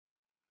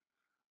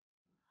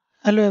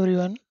Hello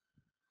everyone,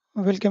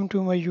 welcome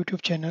to my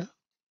YouTube channel.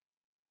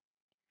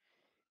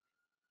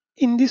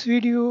 In this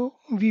video,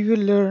 we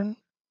will learn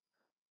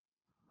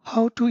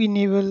how to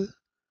enable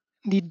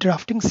the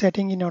drafting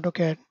setting in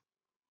AutoCAD.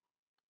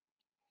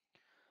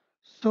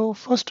 So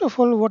first of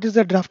all, what is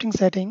the drafting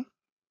setting?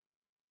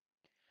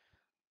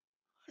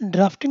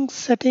 Drafting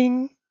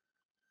setting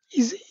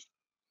is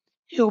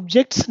a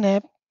object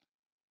snap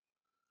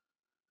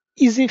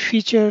is a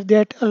feature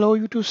that allow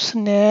you to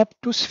snap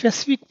to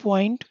specific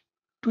point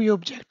to your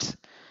objects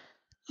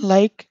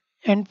like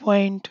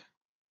endpoint,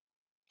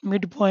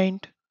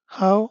 midpoint.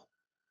 How?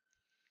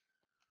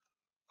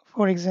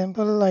 For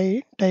example,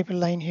 I type a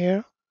line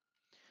here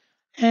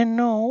and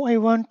now I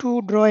want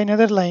to draw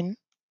another line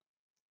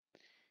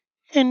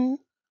and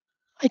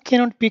I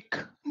cannot pick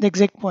the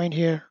exact point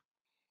here.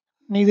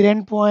 Neither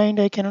end point,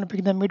 I cannot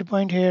pick the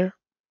midpoint here,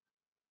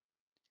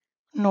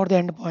 nor the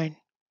end point.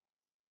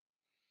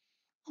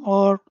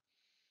 Or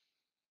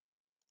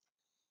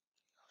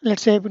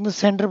let's say I pick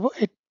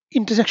the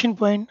intersection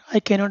point,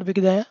 I cannot pick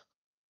the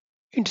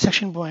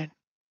intersection point.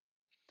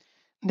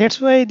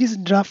 That's why this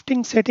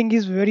drafting setting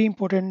is very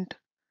important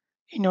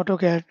in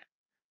AutoCAD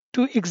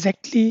to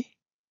exactly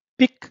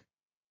pick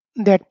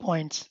that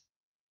points.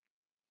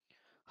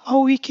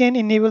 How we can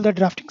enable the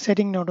drafting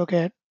setting in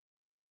AutoCAD?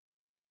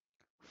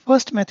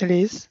 First method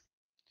is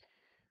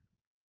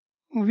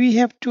we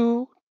have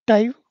to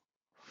type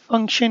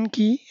function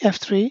key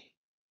F3.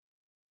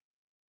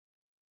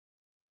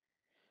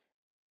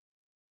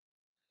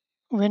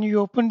 When you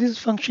open this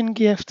function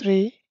key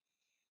F3,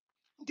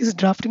 this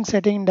drafting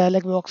setting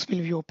dialog box will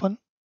be open.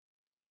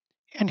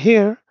 And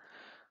here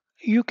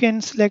you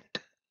can select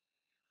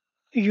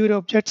your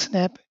object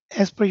snap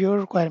as per your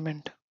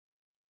requirement.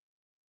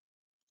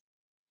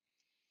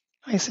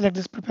 I select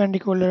this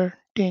perpendicular,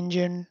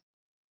 tangent.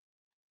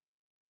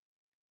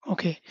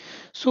 Okay,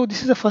 so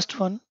this is the first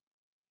one.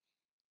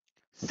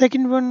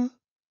 Second one,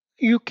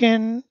 you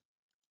can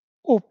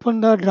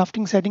open the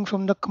drafting setting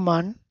from the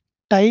command,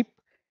 type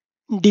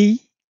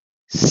D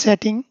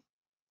setting,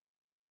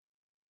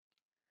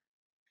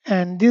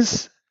 and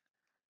this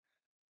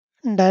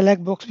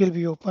dialog box will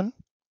be open.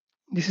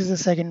 This is the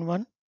second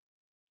one.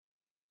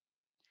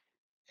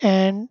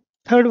 And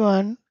third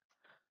one,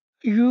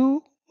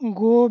 you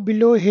go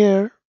below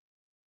here.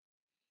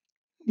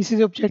 This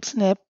is object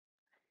snap.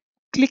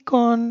 Click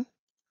on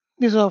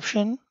this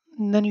option,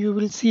 and then you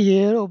will see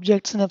here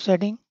object snap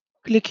setting.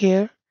 Click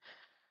here,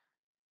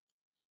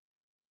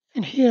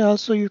 and here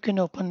also you can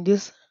open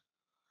this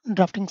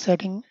drafting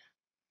setting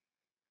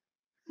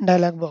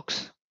dialog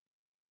box.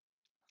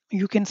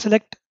 You can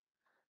select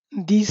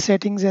these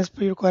settings as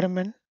per your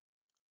requirement.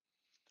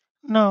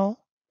 Now,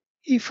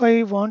 if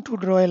I want to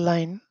draw a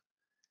line,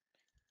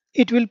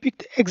 it will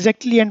pick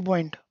exactly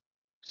endpoint.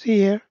 See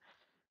here,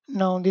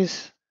 now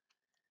this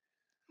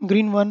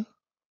green one,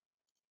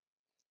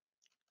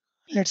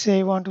 let's say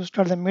I want to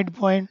start the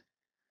midpoint,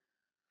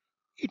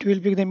 it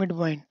will pick the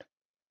midpoint.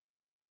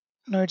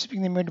 Now it's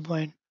picking the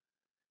midpoint.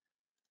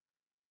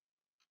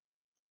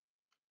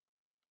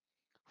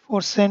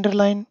 For center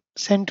line,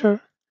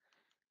 center,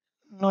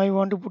 now I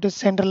want to put a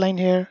center line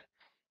here,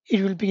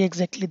 it will be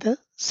exactly the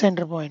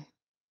center point.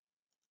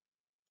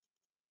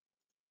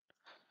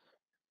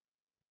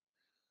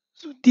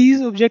 So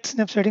these object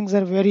snap settings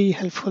are very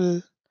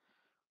helpful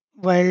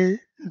while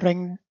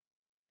drawing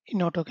in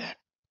AutoCAD.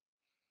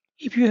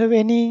 If you have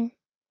any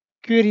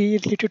query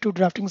related to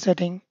drafting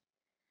setting,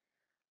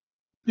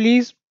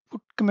 please put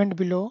comment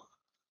below.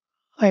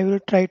 I will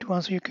try to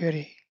answer your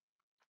query.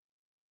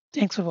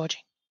 Thanks for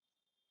watching.